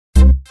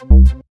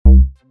Hello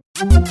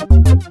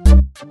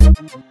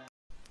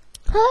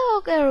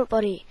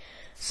everybody!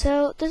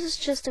 So this is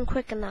just a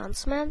quick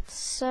announcement.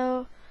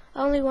 So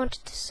I only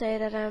wanted to say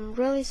that I'm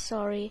really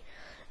sorry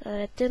that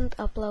I didn't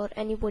upload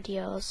any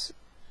videos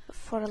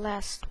for the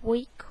last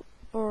week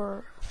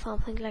or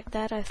something like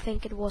that. I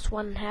think it was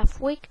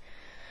 1.5 week.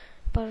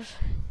 But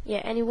yeah,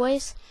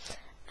 anyways,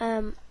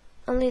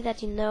 only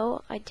that you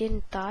know I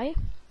didn't die.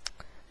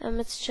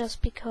 It's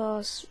just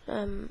because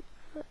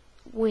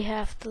we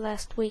have the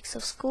last weeks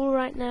of school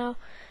right now,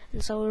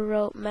 and so we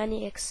wrote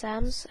many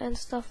exams and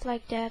stuff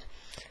like that.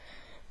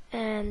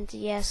 And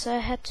yeah, so I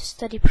had to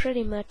study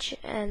pretty much,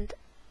 and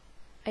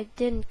I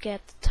didn't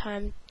get the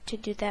time to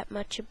do that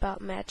much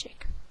about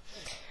magic.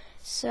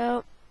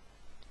 So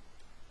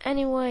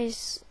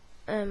anyways,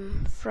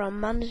 from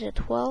Monday the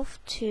 12th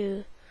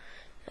to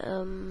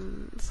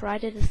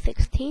Friday the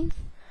 16th,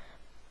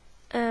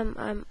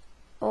 I'm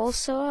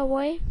also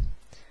away.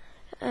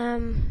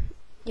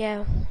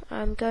 Yeah,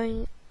 I'm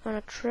going on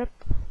a trip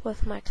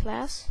with my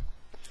class,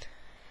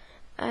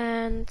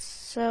 and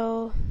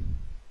so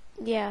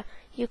yeah,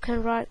 you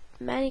can write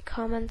many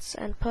comments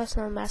and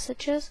personal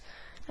messages.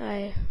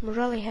 I'm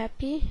really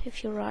happy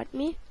if you write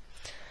me,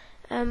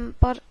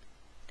 but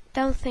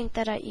don't think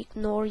that I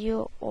ignore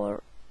you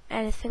or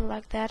anything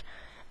like that.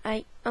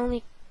 I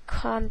only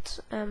can't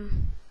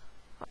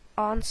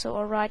answer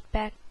or write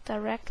back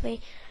directly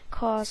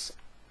cause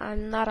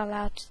I'm not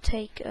allowed to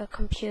take a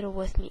computer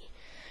with me.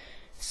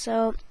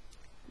 So,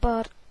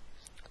 but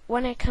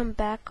when I come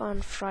back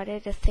on Friday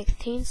the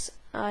 16th,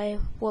 I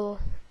will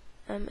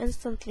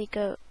instantly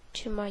go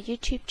to my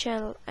YouTube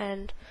channel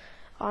and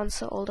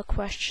answer all the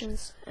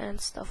questions and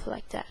stuff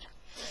like that.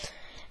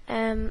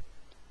 And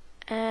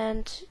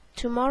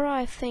tomorrow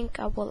I think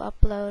I will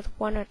upload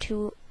 1 or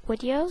 2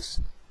 videos.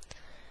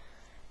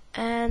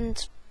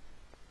 And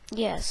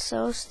yes,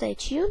 so stay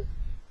tuned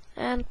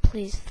and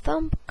please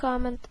thumb,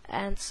 comment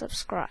and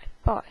subscribe.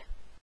 Bye.